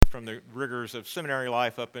from the rigors of seminary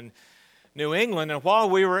life up in New England. And while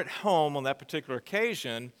we were at home on that particular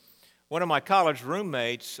occasion, one of my college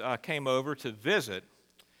roommates came over to visit,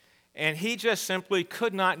 and he just simply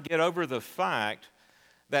could not get over the fact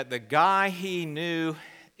that the guy he knew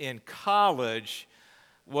in college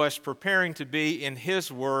was preparing to be, in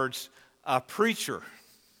his words, a preacher.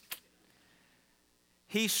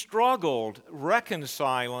 He struggled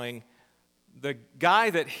reconciling the guy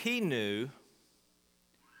that he knew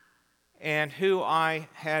and who I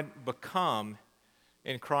had become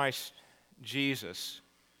in Christ Jesus.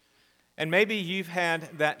 And maybe you've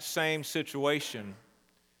had that same situation.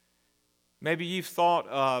 Maybe you've thought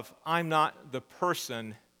of, I'm not the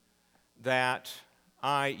person that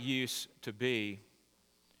I used to be.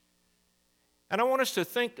 And I want us to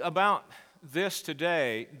think about this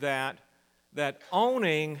today, that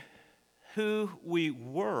owning who we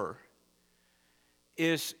were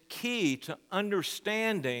is key to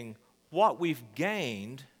understanding what we've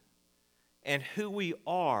gained and who we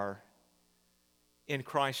are in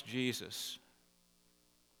Christ Jesus.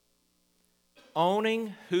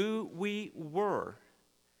 Owning who we were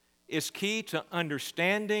is key to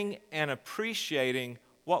understanding and appreciating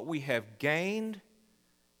what we have gained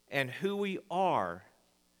and who we are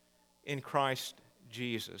in Christ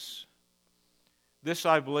Jesus. This,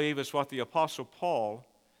 I believe, is what the Apostle Paul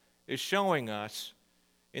is showing us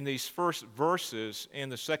in these first verses in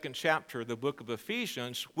the second chapter of the book of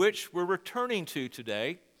Ephesians, which we're returning to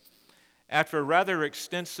today after a rather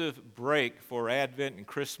extensive break for Advent and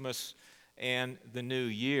Christmas and the new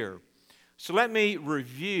year. So let me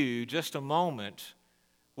review just a moment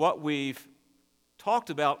what we've talked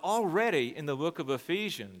about already in the book of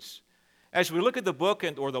Ephesians. As we look at the book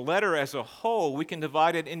or the letter as a whole, we can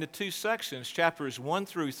divide it into two sections, chapters 1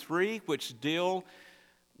 through 3, which deal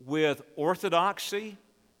with orthodoxy,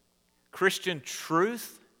 Christian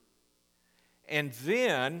truth, and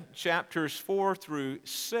then chapters 4 through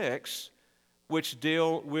 6, which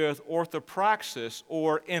deal with orthopraxis,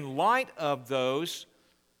 or in light of those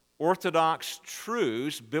orthodox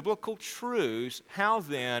truths, biblical truths, how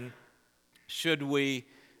then should we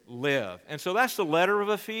live? And so that's the letter of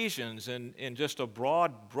Ephesians in just a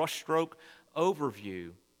broad brushstroke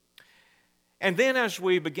overview. And then as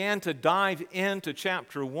we began to dive into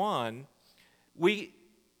chapter 1, we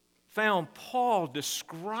found Paul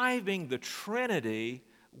describing the Trinity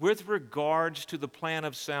with regards to the plan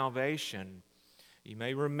of salvation. You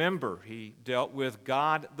may remember he dealt with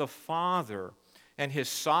God the Father and his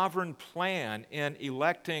sovereign plan in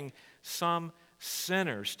electing some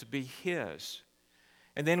sinners to be his.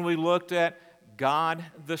 And then we looked at God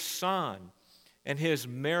the Son and his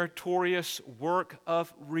meritorious work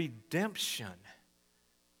of redemption.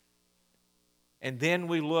 And then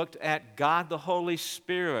we looked at God the Holy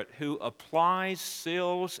Spirit, who applies,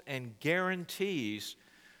 seals, and guarantees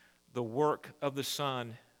the work of the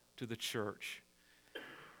Son to the church.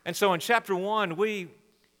 And so in chapter 1,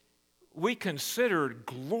 we considered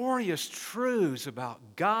glorious truths about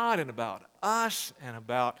God and about us and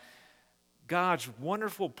about God's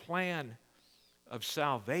wonderful plan of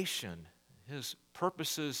salvation, his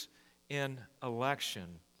purposes in election.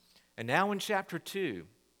 And now in chapter 2,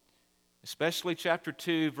 especially chapter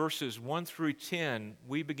 2, verses 1 through 10,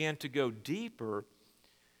 we begin to go deeper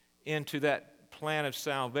into that plan of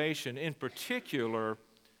salvation, in particular,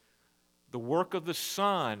 the work of the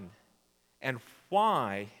Son and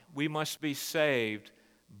why we must be saved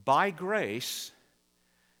by grace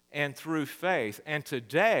and through faith. And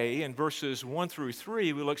today, in verses 1 through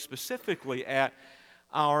 3, we look specifically at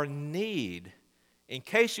our need. In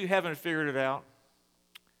case you haven't figured it out,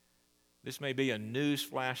 this may be a news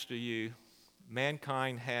flash to you.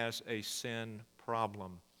 Mankind has a sin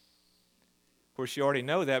problem. Of course, you already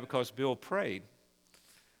know that because Bill prayed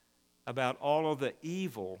about all of the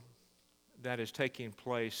evil that is taking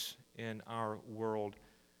place in our world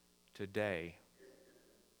today.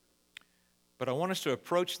 But I want us to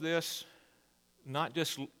approach this not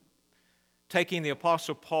just taking the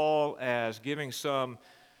Apostle Paul as giving some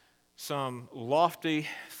lofty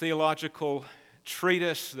theological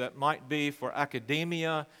treatise that might be for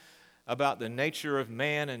academia about the nature of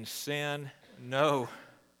man and sin. No,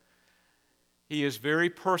 he is very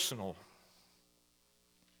personal.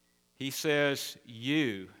 He says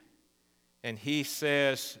you, and he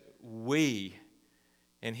says we,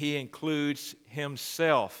 and he includes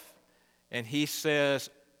himself, and he says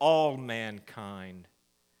all mankind.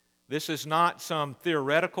 This is not some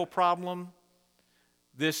theoretical problem.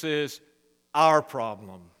 This is our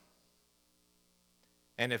problem.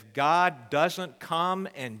 And if God doesn't come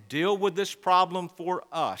and deal with this problem for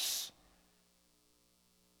us,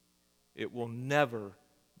 it will never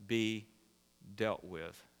be dealt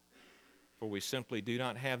with. For we simply do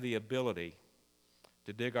not have the ability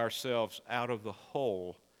to dig ourselves out of the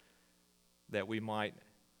hole that we might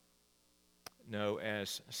know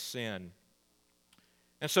as sin.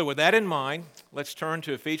 And so with that in mind, let's turn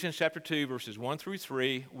to Ephesians chapter 2, verses 1 through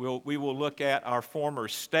 3. We will look at our former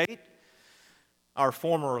state, our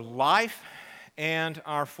former life, and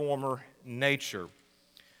our former nature.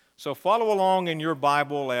 So follow along in your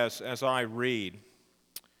Bible as I read.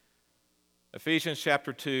 Ephesians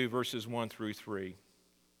chapter 2, verses 1 through 3.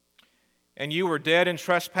 And you were dead in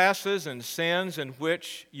trespasses and sins in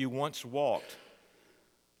which you once walked,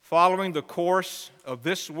 following the course of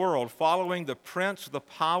this world, following the prince of the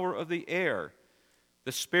power of the air,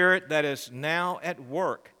 the spirit that is now at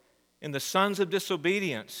work in the sons of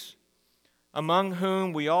disobedience, among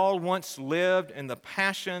whom we all once lived in the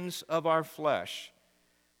passions of our flesh,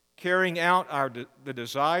 carrying out the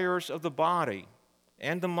desires of the body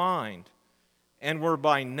and the mind, and were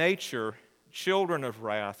by nature children of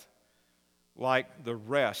wrath, like the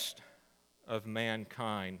rest of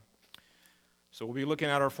mankind. So we'll be looking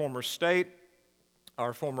at our former state,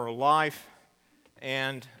 our former life,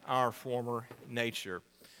 and our former nature.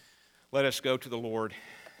 Let us go to the Lord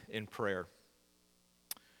in prayer.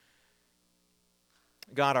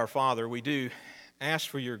 God our Father, we do ask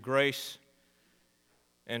for your grace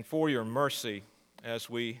and for your mercy as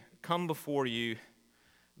we come before you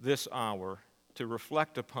this hour to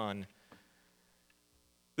reflect upon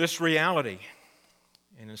this reality.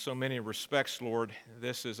 And in so many respects, Lord,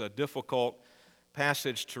 this is a difficult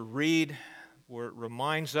passage to read, where it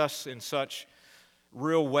reminds us in such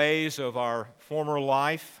real ways of our former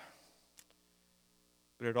life,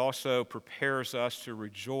 but it also prepares us to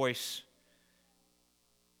rejoice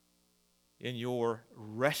in your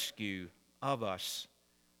rescue of us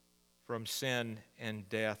from sin and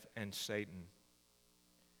death and Satan.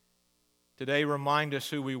 Today, remind us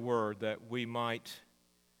who we were, that we might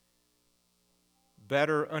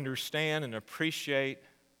better understand and appreciate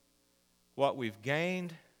what we've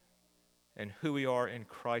gained and who we are in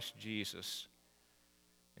Christ Jesus,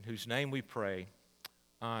 in whose name we pray.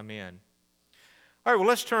 Amen. All right, well,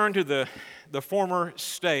 let's turn to the former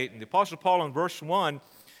state. And the Apostle Paul in verse 1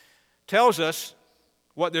 tells us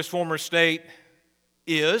what this former state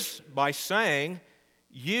is by saying,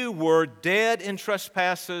 you were dead in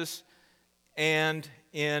trespasses and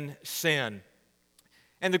in sin.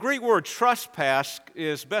 And the Greek word trespass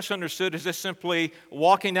is best understood as just simply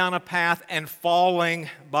walking down a path and falling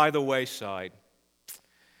by the wayside.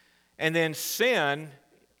 And then sin,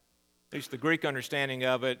 at least the Greek understanding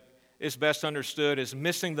of it, is best understood as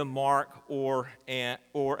missing the mark or an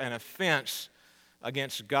offense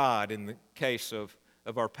against God in the case of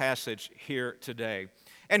our passage here today.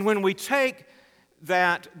 And when we take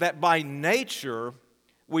that by nature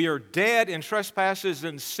we are dead in trespasses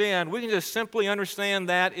and sin, we can just simply understand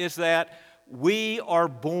that is that we are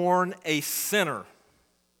born a sinner.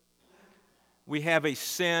 We have a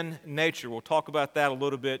sin nature. We'll talk about that a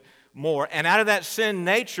little bit more. And out of that sin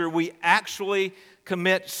nature, we actually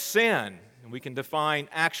commit sin. And we can define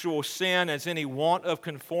actual sin as any want of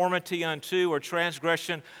conformity unto or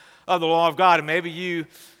transgression of the law of God. And maybe you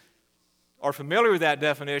are familiar with that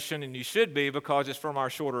definition, and you should be, because it's from our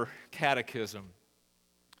shorter catechism.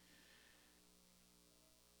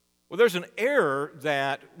 Well, there's an error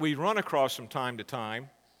that we run across from time to time.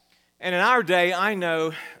 And in our day, I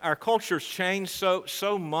know our culture's changed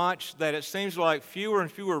so much that it seems like fewer and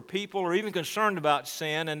fewer people are even concerned about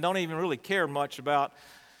sin and don't even really care much about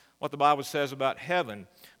what the Bible says about heaven.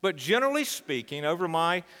 But generally speaking, over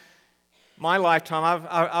my lifetime,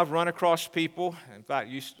 I've run across people, in fact,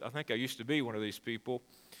 I think I used to be one of these people,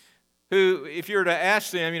 who, if you were to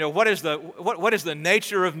ask them, what is the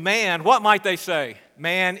nature of man, what might they say?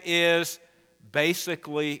 Man is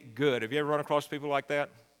basically good. Have you ever run across people like that?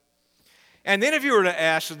 And then if you were to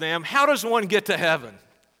ask them, how does one get to heaven?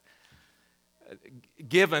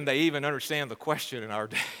 Given they even understand the question in our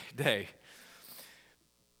day.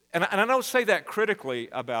 And I don't say that critically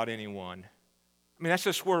about anyone. I mean, that's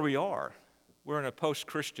just where we are. We're in a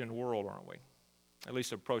post-Christian world, aren't we? At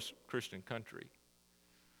least a post-Christian country.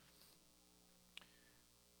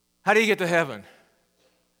 How do you get to heaven?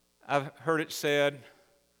 I've heard it said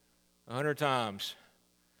 100 times.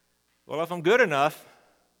 Well, if I'm good enough,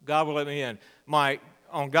 God will let me in.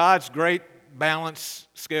 On God's great balance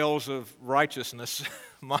scales of righteousness,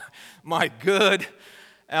 my good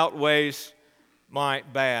outweighs my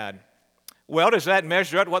bad. Well, does that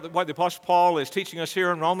measure up what the Apostle Paul is teaching us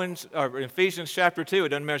here in Ephesians chapter 2? It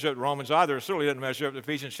doesn't measure up Romans either. It certainly doesn't measure up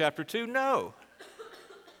Ephesians chapter 2. No.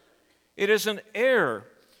 It is an error.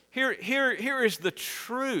 Here is the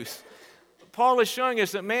truth. Paul is showing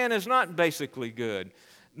us that man is not basically good.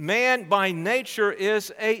 Man by nature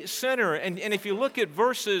is a sinner. And if you look at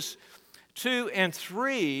verses 2 and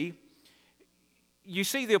 3, you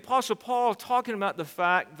see the Apostle Paul talking about the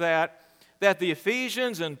fact that the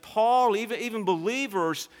Ephesians and Paul, even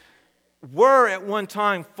believers, were at one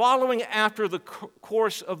time following after the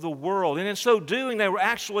course of the world. And in so doing, they were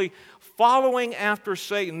actually following after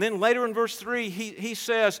Satan. Then later in verse 3, he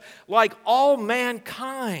says, like all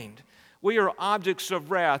mankind, we are objects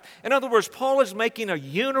of wrath. In other words, Paul is making a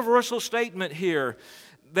universal statement here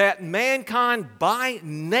that mankind by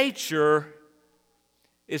nature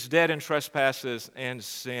is dead in trespasses and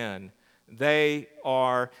sin. They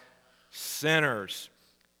are sinners.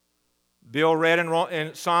 Bill read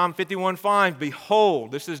in Psalm 51:5,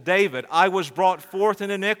 behold, this is David, I was brought forth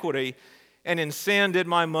in iniquity, and in sin did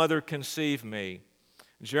my mother conceive me.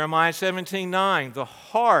 Jeremiah 17:9, the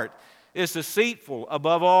heart is deceitful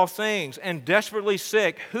above all things and desperately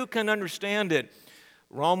sick. Who can understand it?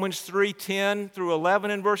 Romans 3:10 through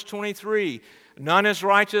 11 and verse 23, none is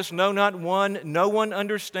righteous, no, not one. No one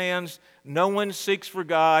understands, no one seeks for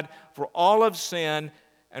God, for all have sinned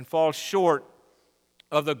and fall short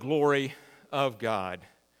of the glory of God.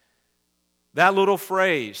 That little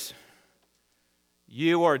phrase,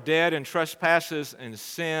 you are dead in trespasses and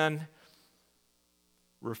sin,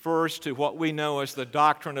 refers to what we know as the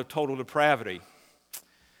doctrine of total depravity.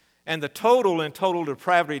 And the total in total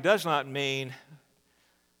depravity does not mean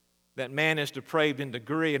that man is depraved in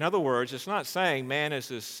degree. In other words, it's not saying man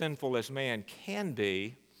is as sinful as man can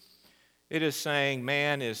be. It is saying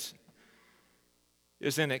man is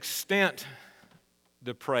in extent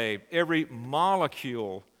depraved. Every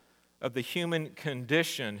molecule of the human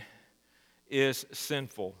condition is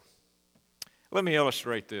sinful. Let me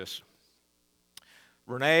illustrate this.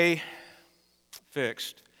 Renee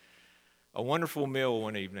fixed a wonderful meal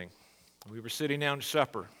one evening. We were sitting down to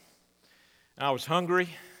supper. And I was hungry,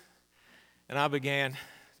 and I began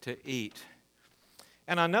to eat.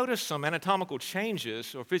 And I noticed some anatomical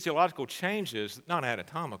changes or physiological changes, not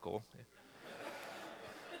anatomical,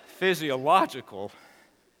 physiological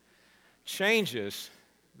changes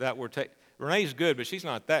that were taken. Renee's good, but she's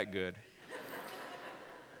not that good.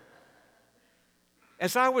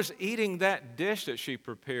 As I was eating that dish that she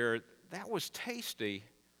prepared, that was tasty,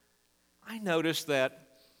 I noticed that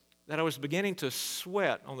I was beginning to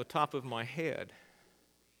sweat on the top of my head.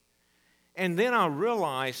 And then I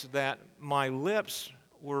realized that my lips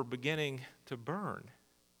were beginning to burn.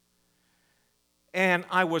 And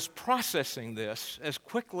I was processing this as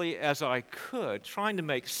quickly as I could, trying to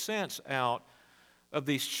make sense out of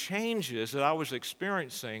these changes that I was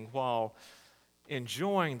experiencing while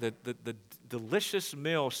enjoying the delicious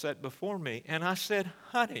meal set before me. And I said,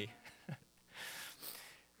 honey,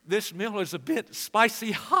 this meal is a bit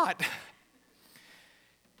spicy hot.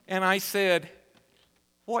 And I said,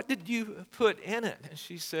 what did you put in it? And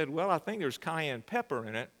she said, well, I think there's cayenne pepper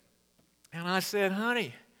in it. And I said,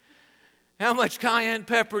 honey, how much cayenne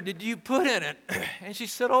pepper did you put in it? And she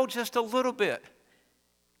said, oh, just a little bit.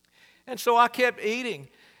 And so I kept eating.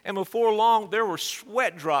 And before long, there were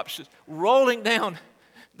sweat drops just rolling down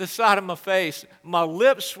the side of my face. My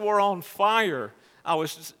lips were on fire.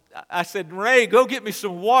 I said, Ray, go get me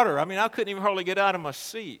some water. I mean, I couldn't even hardly get out of my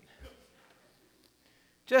seat.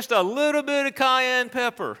 Just a little bit of cayenne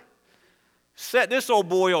pepper set this old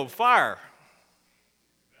boy on fire.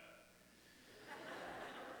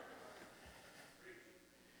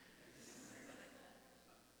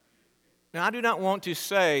 Now, I do not want to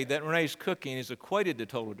say that Renee's cooking is equated to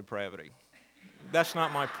total depravity. That's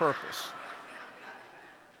not my purpose.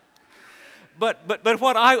 But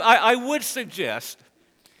what I would suggest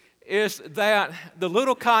is that the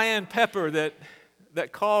little cayenne pepper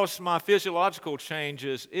that caused my physiological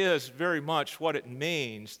changes is very much what it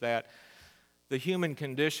means that the human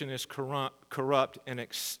condition is corrupt in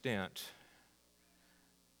extent.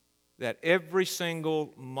 That every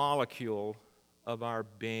single molecule of our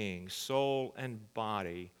being, soul and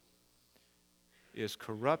body, is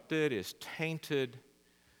corrupted, is tainted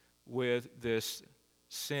with this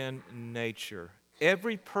sin nature.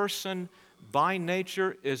 Every person by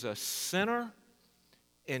nature is a sinner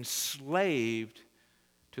enslaved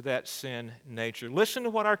to that sin nature. Listen to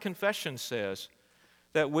what our confession says,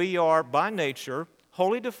 that we are by nature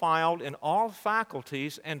wholly defiled in all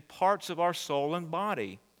faculties and parts of our soul and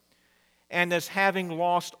body, and as having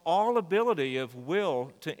lost all ability of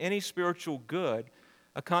will to any spiritual good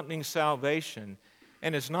accompanying salvation,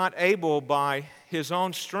 and is not able by his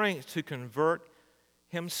own strength to convert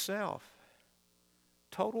himself.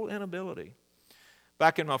 Total inability.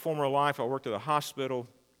 Back in my former life, I worked at a hospital,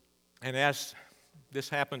 And as this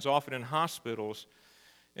happens often in hospitals,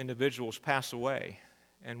 individuals pass away.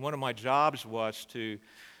 And one of my jobs was to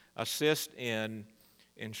assist in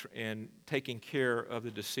taking care of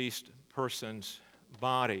the deceased person's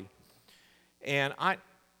body. And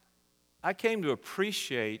I came to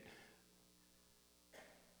appreciate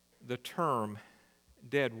the term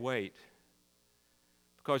dead weight.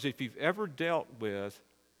 Because if you've ever dealt with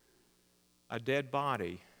a dead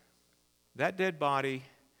body, that dead body,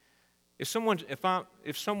 if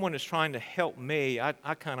someone is trying to help me, I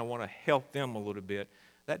kind of want to help them a little bit.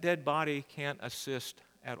 That dead body can't assist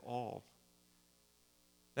at all.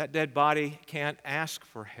 That dead body can't ask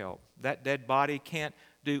for help. That dead body can't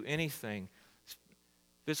do anything.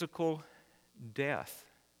 Physical death.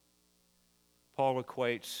 Paul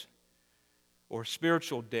equates, or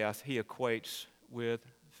spiritual death, he equates with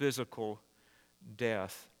physical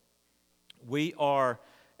death. We are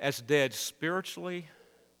as dead spiritually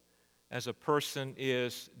as a person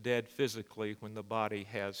is dead physically when the body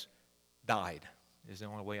has died, is the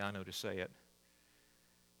only way I know to say it.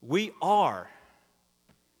 We are,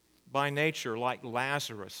 by nature, like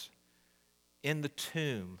Lazarus in the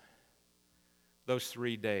tomb those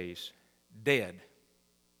 3 days, dead.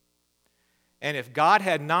 And if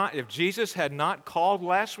Jesus had not called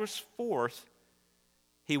Lazarus forth,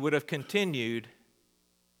 he would have continued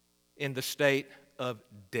in the state of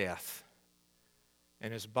death.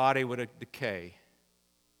 And his body would decay,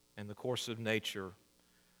 and the course of nature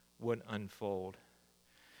would unfold.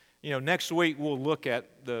 Next week we'll look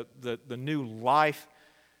at the new life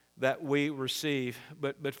that we receive.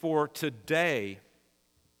 But for today,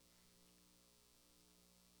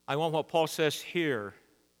 I want what Paul says here,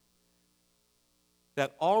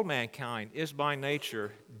 that all mankind is by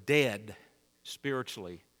nature dead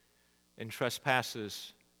spiritually in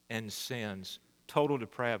trespasses and sins, total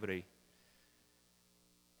depravity.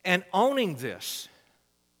 And owning this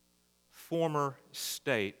former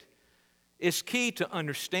state is key to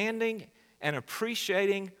understanding and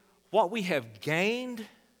appreciating what we have gained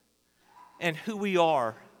and who we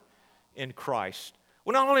are in Christ.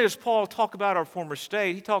 Well, not only does Paul talk about our former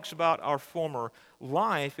state, he talks about our former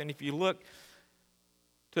life. And if you look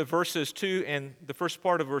to verses 2 and the first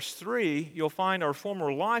part of verse 3, you'll find our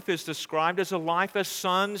former life is described as a life as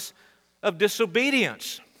sons of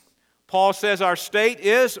disobedience. Paul says our state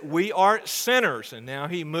is we are sinners. And now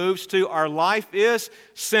he moves to our life is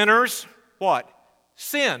sinners. What?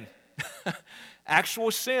 Sin.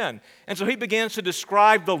 Actual sin. And so he begins to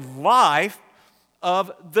describe the life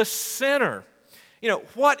of the sinner.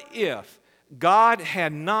 What if God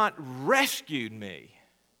had not rescued me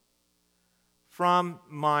from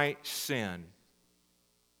my sin?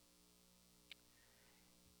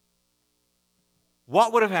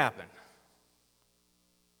 What would have happened?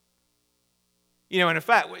 And in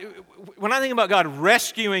fact, when I think about God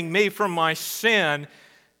rescuing me from my sin,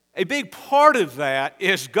 a big part of that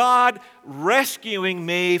is God rescuing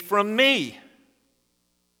me from me.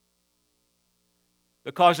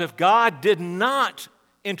 Because if God did not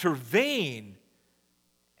intervene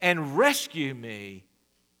and rescue me,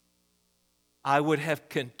 I would have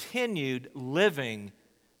continued living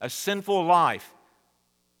a sinful life.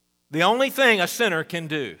 The only thing a sinner can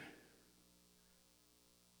do.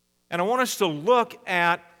 And I want us to look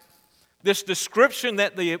at this description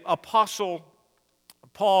that the Apostle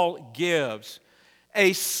Paul gives.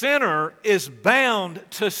 A sinner is bound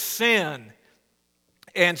to sin,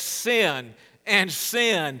 and sin, and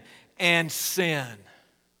sin, and sin.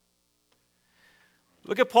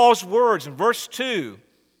 Look at Paul's words in verse 2,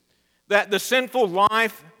 that the sinful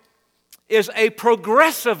life is a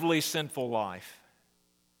progressively sinful life.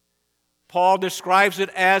 Paul describes it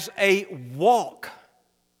as a walk,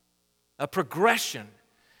 a progression.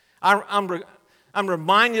 I'm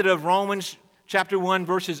reminded of Romans chapter 1,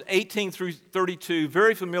 verses 18 through 32,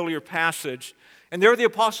 very familiar passage. And there the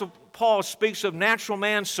Apostle Paul speaks of natural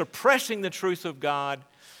man suppressing the truth of God,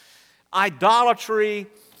 idolatry,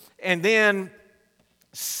 and then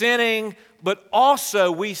sinning. But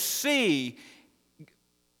also we see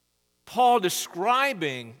Paul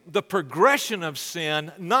describing the progression of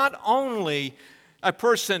sin, not only a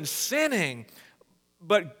person sinning,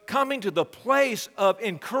 but coming to the place of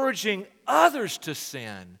encouraging others to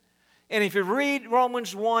sin. And if you read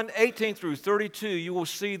Romans 1, 18 through 32, you will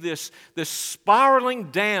see this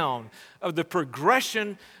spiraling down of the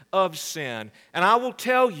progression of sin. And I will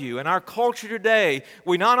tell you, in our culture today,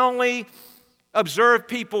 we not only observe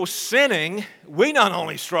people sinning, we not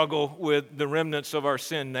only struggle with the remnants of our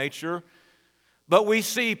sin nature, but we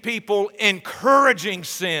see people encouraging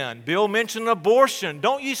sin. Bill mentioned abortion.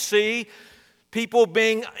 Don't you see people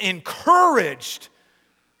being encouraged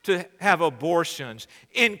to have abortions,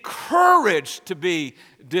 encouraged to be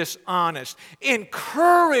dishonest,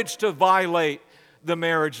 encouraged to violate the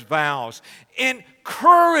marriage vows,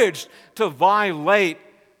 encouraged to violate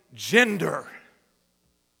gender.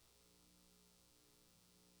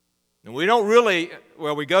 And we don't really,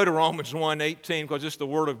 we go to Romans 1:18 because it's the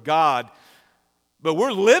Word of God, but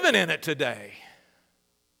we're living in it today.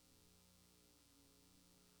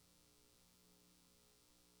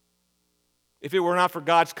 If it were not for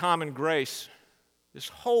God's common grace, this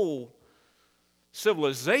whole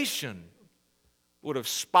civilization would have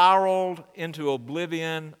spiraled into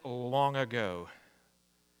oblivion long ago.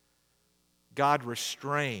 God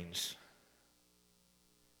restrains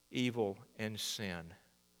evil and sin.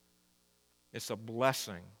 It's a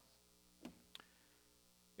blessing.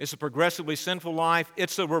 It's a progressively sinful life.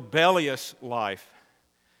 It's a rebellious life.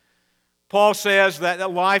 Paul says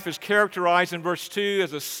that life is characterized in verse 2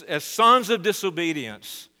 as sons of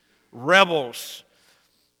disobedience, rebels.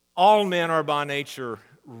 All men are by nature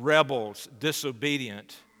rebels,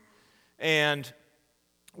 disobedient. And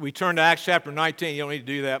we turn to Acts chapter 19. You don't need to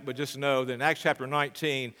do that, but just know that in Acts chapter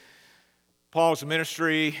 19, Paul's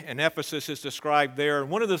ministry in Ephesus is described there. And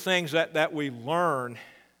one of the things that we learn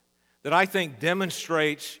that I think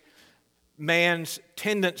demonstrates man's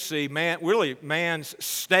tendency, man's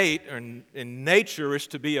state and nature is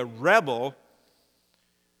to be a rebel,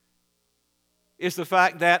 is the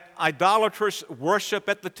fact that idolatrous worship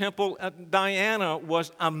at the temple of Diana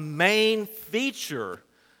was a main feature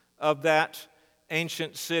of that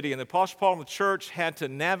ancient city. And the Apostle Paul and the church had to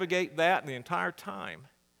navigate that the entire time.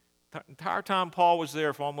 The entire time Paul was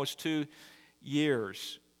there for almost 2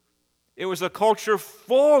 years. It was a culture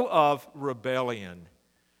full of rebellion.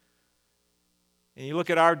 And you look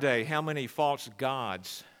at our day, how many false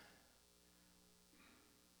gods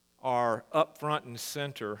are up front and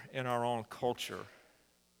center in our own culture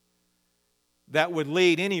that would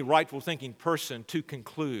lead any rightful thinking person to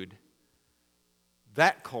conclude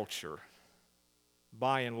that culture,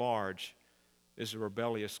 by and large, is a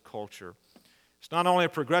rebellious culture. It's not only a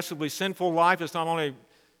progressively sinful life, it's not only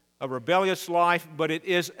a rebellious life, but it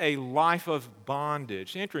is a life of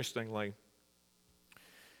bondage. Interestingly,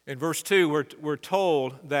 in verse 2, we're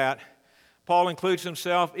told that Paul includes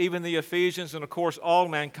himself, even the Ephesians, and of course all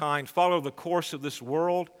mankind follow the course of this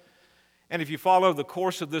world. And if you follow the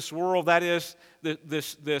course of this world, that is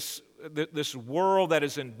this world that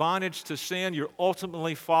is in bondage to sin, you're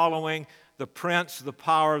ultimately following the prince, the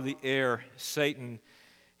power of the air, Satan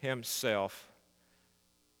himself.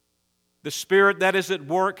 The spirit that is at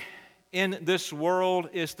work in this world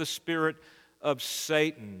is the spirit of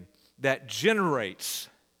Satan that generates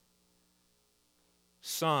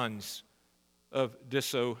sons of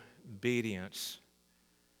disobedience.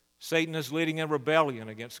 Satan is leading a rebellion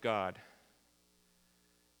against God.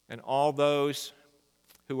 And all those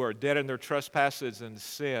who are dead in their trespasses and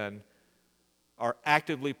sin are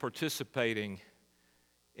actively participating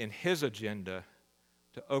in his agenda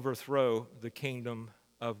to overthrow the kingdom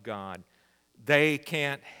of God. They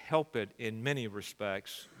can't help it in many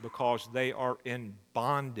respects because they are in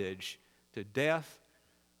bondage to death,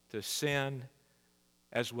 to sin,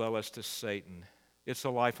 as well as to Satan. It's a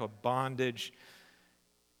life of bondage.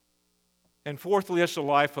 And fourthly, it's a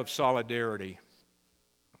life of solidarity.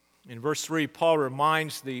 In verse 3, Paul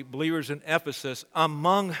reminds the believers in Ephesus,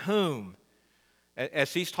 among whom,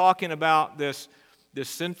 as he's talking about this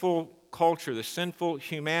sinful culture, this sinful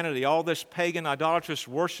humanity, all this pagan idolatrous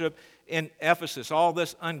worship in Ephesus, all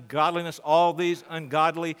this ungodliness, all these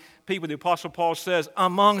ungodly people, the Apostle Paul says,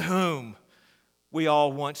 among whom we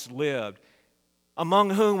all once lived. Among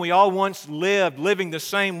whom we all once lived, living the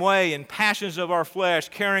same way in passions of our flesh,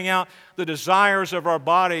 carrying out the desires of our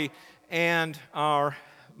body and our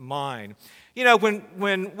mind. You know,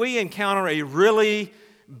 when we encounter a really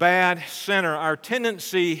bad sinner, our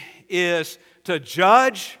tendency is to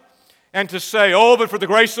judge and to say, oh, but for the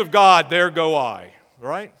grace of God, there go I,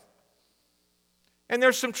 right? And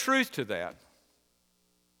there's some truth to that.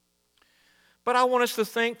 But I want us to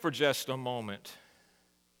think for just a moment.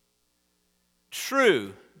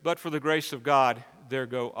 True, but for the grace of God, there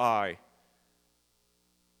go I.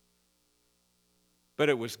 But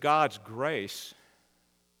it was God's grace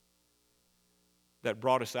that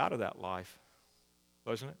brought us out of that life,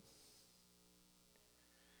 wasn't it?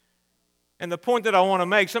 And the point that I want to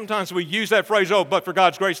make, sometimes we use that phrase, oh, but for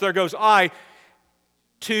God's grace, there goes I,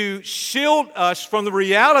 to shield us from the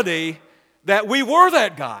reality that we were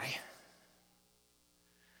that guy.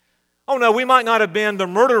 Oh no, we might not have been the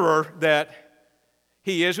murderer that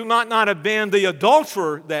he is. We might not have been the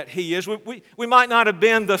adulterer that he is. We might not have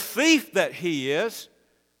been the thief that he is.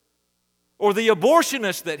 or the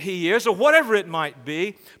abortionist that he is, or whatever it might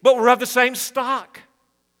be, but we're of the same stock.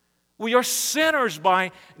 We are sinners by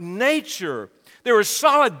nature. There is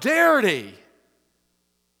solidarity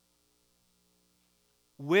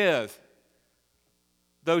with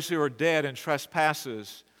those who are dead in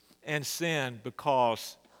trespasses and sin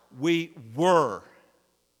because we were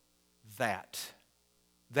that.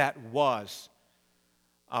 That was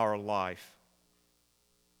our life.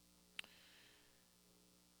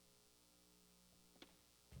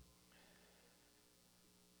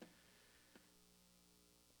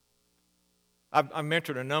 I've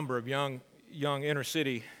mentored a number of young inner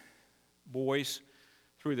city boys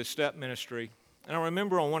through the STEP ministry. And I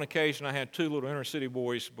remember on one occasion I had two little inner city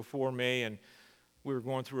boys before me, and we were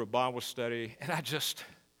going through a Bible study, and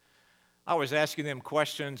I was asking them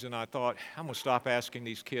questions, and I thought, I'm going to stop asking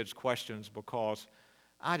these kids questions because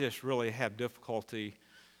I just really have difficulty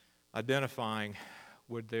identifying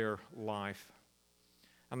with their life.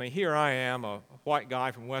 I mean, here I am, a white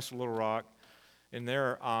guy from West Little Rock. In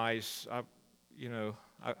their eyes,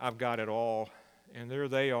 I've got it all. And there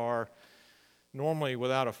they are, normally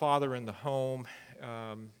without a father in the home.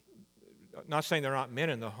 Not saying there are not men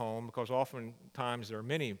in the home, because oftentimes there are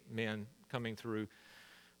many men coming through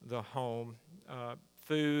the home.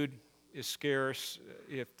 Food is scarce.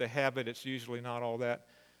 If they have it, it's usually not all that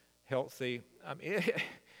healthy. I mean,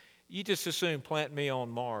 you just as soon plant me on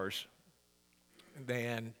Mars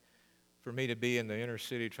than for me to be in the inner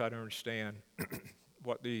city, try to understand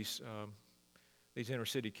what these inner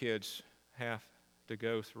city kids have to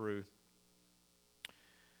go through.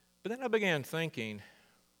 But then I began thinking,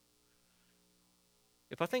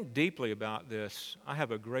 if I think deeply about this, I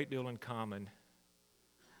have a great deal in common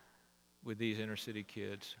with these inner city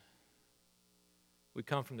kids. We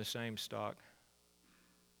come from the same stock.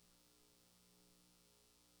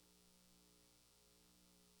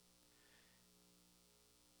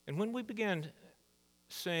 And when we begin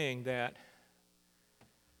saying that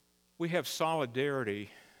we have solidarity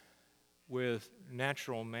with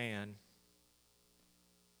natural man,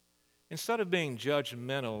 instead of being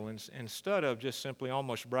judgmental, instead of just simply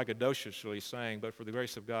almost braggadociously saying, but for the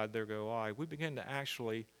grace of God, there go I, we begin to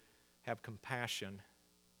actually have compassion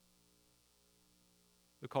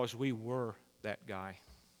because we were that guy.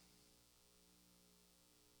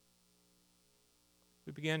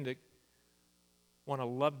 We begin to want to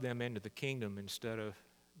love them into the kingdom instead of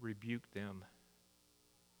rebuke them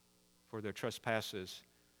for their trespasses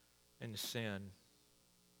and sin.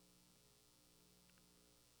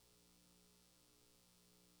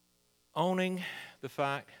 Owning the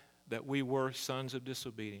fact that we were sons of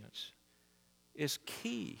disobedience is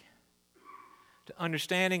key to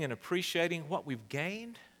understanding and appreciating what we've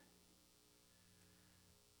gained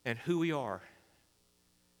and who we are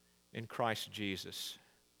in Christ Jesus.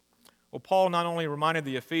 Well, Paul not only reminded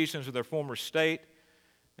the Ephesians of their former state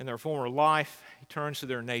and their former life, he turns to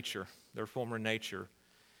their nature, their former nature.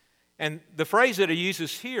 And the phrase that he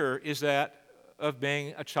uses here is that of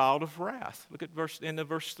being a child of wrath. Look at end of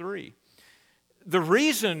verse 3. The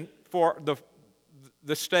reason for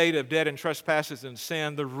the state of dead in trespasses and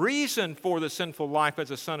sin, the reason for the sinful life as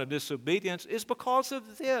a son of disobedience is because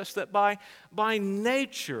of this, that by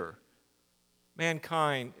nature,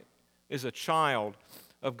 mankind is a child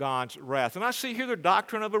of God's wrath. And I see here the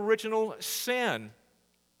doctrine of original sin.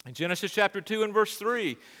 In Genesis chapter 2 and verse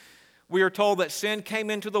 3, we are told that sin came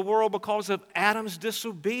into the world because of Adam's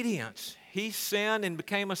disobedience. He sinned and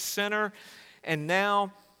became a sinner, and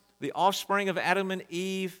now the offspring of Adam and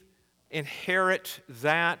Eve inherit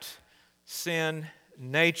that sin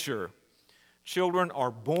nature. Children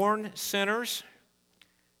are born sinners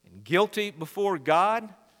and guilty before God,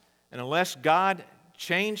 and unless God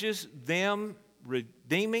changes them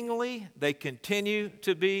redeemingly, they continue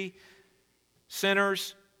to be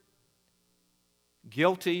sinners,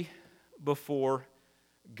 guilty before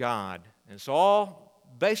God. And it's all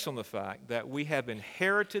based on the fact that we have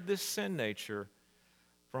inherited this sin nature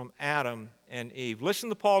from Adam and Eve. Listen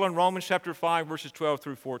to Paul in Romans chapter 5, verses 12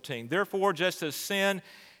 through 14. Therefore, just as sin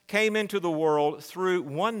came into the world through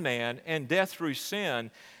one man, and death through sin,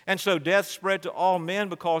 and so death spread to all men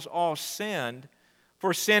because all sinned.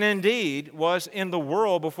 For sin indeed was in the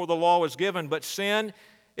world before the law was given, but sin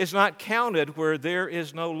is not counted where there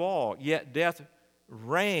is no law. Yet death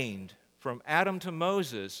reigned from Adam to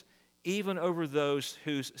Moses, even over those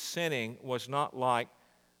whose sinning was not like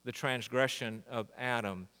the transgression of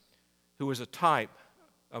Adam, who was a type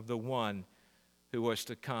of the one who was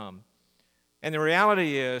to come. And the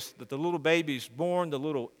reality is that the little baby's born, the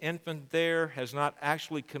little infant there has not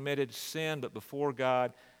actually committed sin, but before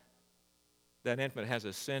God, that infant has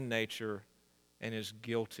a sin nature and is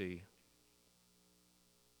guilty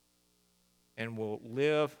and will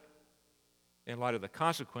live in light of the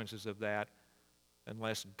consequences of that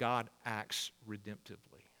unless God acts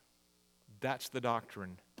redemptively. That's the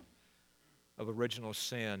doctrine of original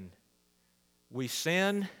sin. We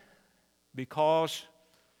sin because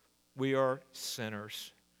we are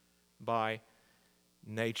sinners by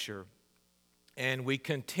nature. And we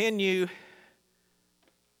continue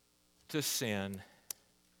to sin.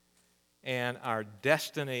 And our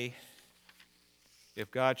destiny,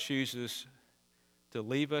 if God chooses to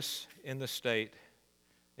leave us in the state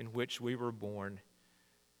in which we were born,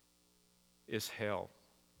 is hell.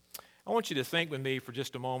 I want you to think with me for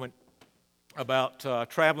just a moment about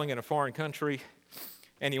traveling in a foreign country,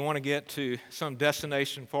 and you want to get to some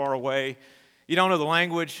destination far away. You don't know the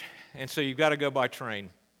language, and so you've got to go by train.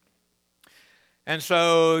 And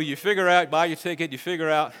so you figure out, buy your ticket, you figure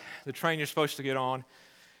out the train you're supposed to get on,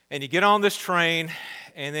 and you get on this train,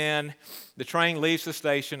 and then the train leaves the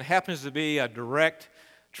station. It happens to be a direct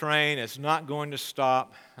train. It's not going to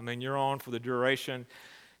stop. I mean, you're on for the duration.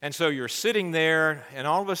 And so you're sitting there, and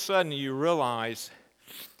all of a sudden you realize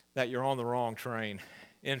that you're on the wrong train.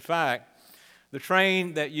 In fact, the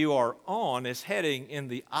train that you are on is heading in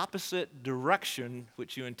the opposite direction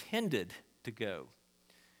which you intended to go.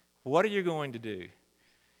 What are you going to do?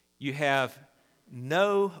 You have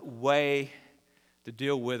no way to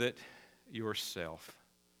deal with it yourself.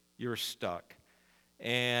 You're stuck.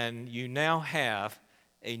 And you now have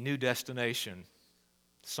a new destination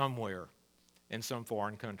somewhere in some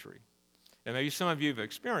foreign country. And maybe some of you have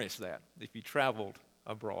experienced that if you traveled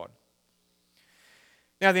abroad.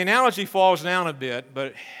 Now, the analogy falls down a bit,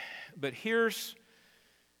 but here's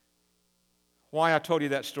why I told you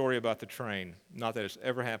that story about the train. Not that it's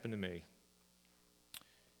ever happened to me.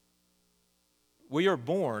 We are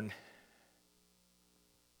born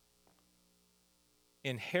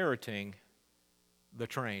inheriting the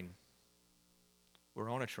train. We're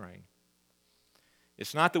on a train.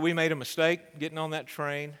 It's not that we made a mistake getting on that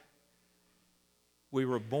train. We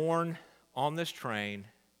were born on this train,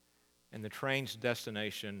 and the train's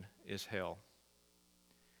destination is hell.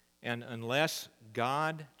 And unless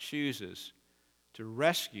God chooses to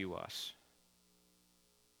rescue us,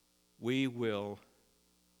 we will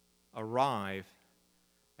arrive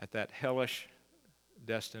at that hellish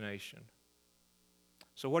destination.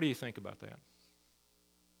 So what do you think about that?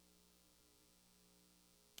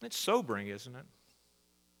 It's sobering, isn't it?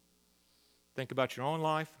 Think about your own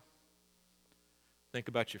life. Think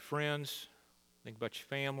about your friends. Think about your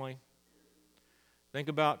family. Think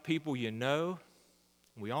about people you know.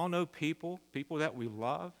 We all know people that we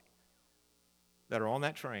love, that are on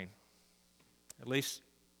that train. At least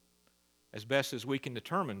as best as we can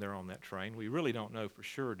determine they're on that train. We really don't know for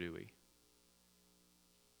sure, do we?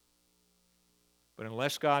 But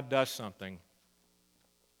unless God does something,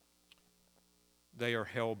 they are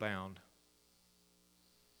hell-bound.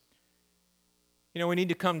 You know, we need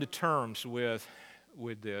to come to terms with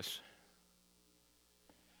this.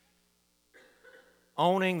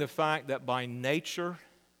 Owning the fact that by nature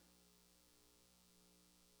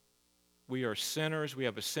we are sinners, we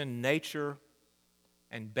have a sin nature,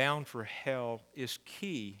 and bound for hell is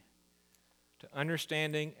key to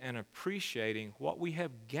understanding and appreciating what we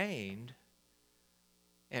have gained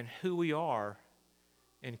and who we are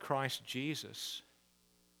in Christ Jesus.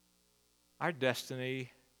 Our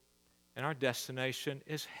destiny and our destination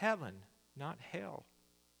is heaven, not hell.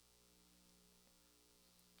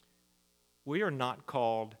 We are not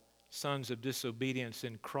called sons of disobedience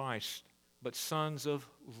in Christ, but sons of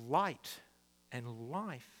light and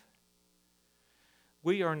life.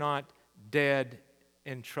 We are not dead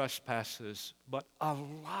in trespasses, but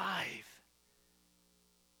alive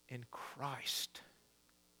in Christ.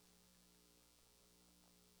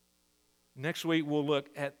 Next week we'll look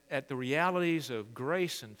at the realities of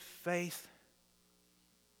grace and faith.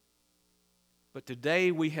 But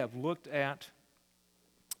today we have looked at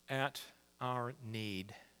our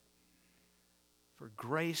need for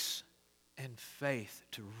grace and faith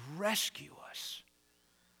to rescue us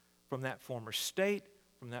from that former state,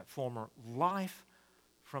 from that former life,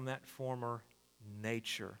 from that former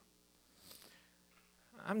nature.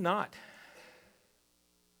 I'm not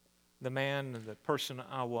the man, the person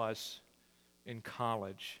I was in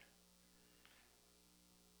college,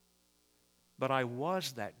 but I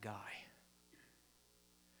was that guy.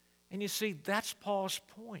 And you see, that's Paul's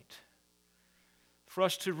point. For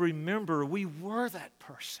us to remember we were that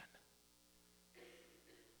person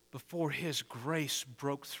before his grace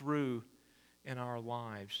broke through in our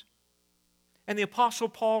lives. And the Apostle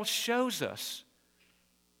Paul shows us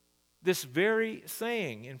this very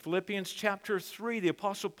thing. In Philippians chapter 3, the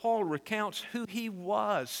Apostle Paul recounts who he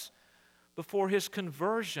was before his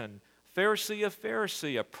conversion, Pharisee of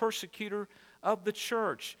Pharisee, a persecutor of the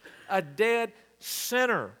church, a dead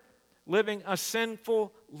sinner living a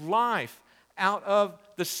sinful life out of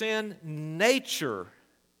the sin nature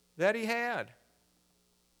that he had.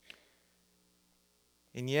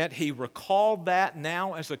 And yet he recalled that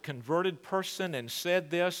now as a converted person and said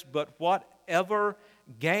this, "But whatever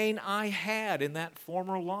gain I had in that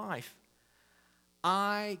former life,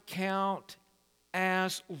 I count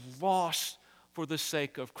as loss for the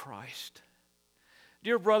sake of Christ."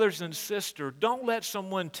 Dear brothers and sisters, don't let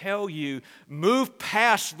someone tell you, move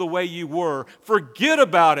past the way you were. Forget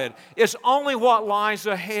about it. It's only what lies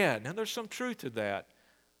ahead. Now, there's some truth to that.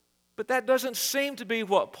 But that doesn't seem to be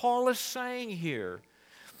what Paul is saying here.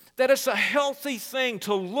 That it's a healthy thing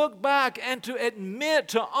to look back and to admit,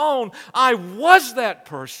 to own, I was that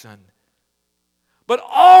person. But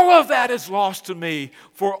all of that is lost to me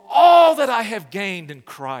for all that I have gained in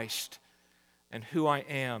Christ and who I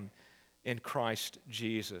am in Christ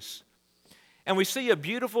Jesus. And we see a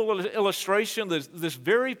beautiful illustration of this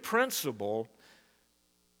very principle,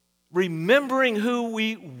 remembering who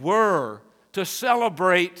we were to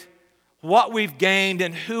celebrate what we've gained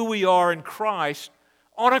and who we are in Christ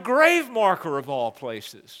on a grave marker of all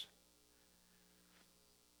places,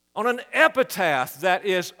 on an epitaph that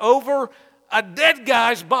is over a dead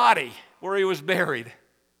guy's body where he was buried.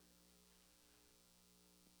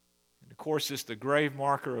 And of course, it's the grave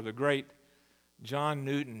marker of the great John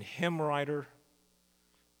Newton, hymn writer,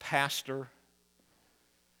 pastor.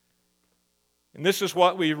 And this is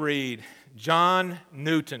what we read. John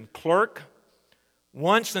Newton, clerk,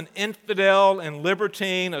 once an infidel and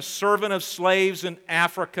libertine, a servant of slaves in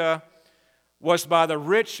Africa, was by the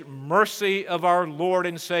rich mercy of our Lord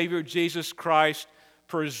and Savior Jesus Christ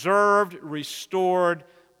preserved, restored,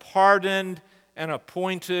 pardoned, and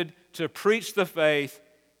appointed to preach the faith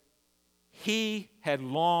he had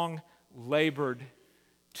long labored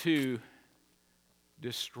to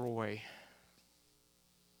destroy.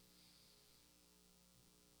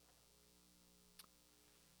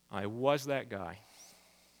 I was that guy.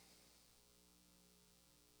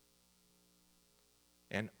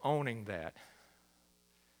 And owning that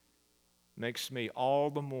makes me all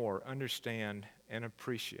the more understand and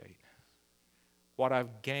appreciate what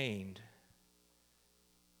I've gained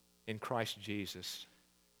in Christ Jesus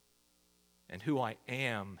and who I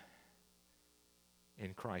am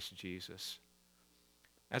in Christ Jesus.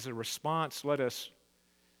 As a response, let us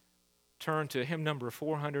turn to hymn number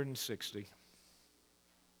 460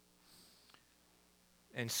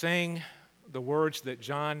 and sing the words that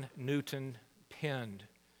John Newton penned.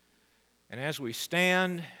 And as we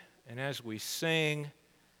stand and as we sing,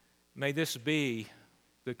 may this be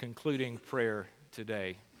the concluding prayer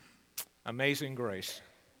today. Amazing Grace.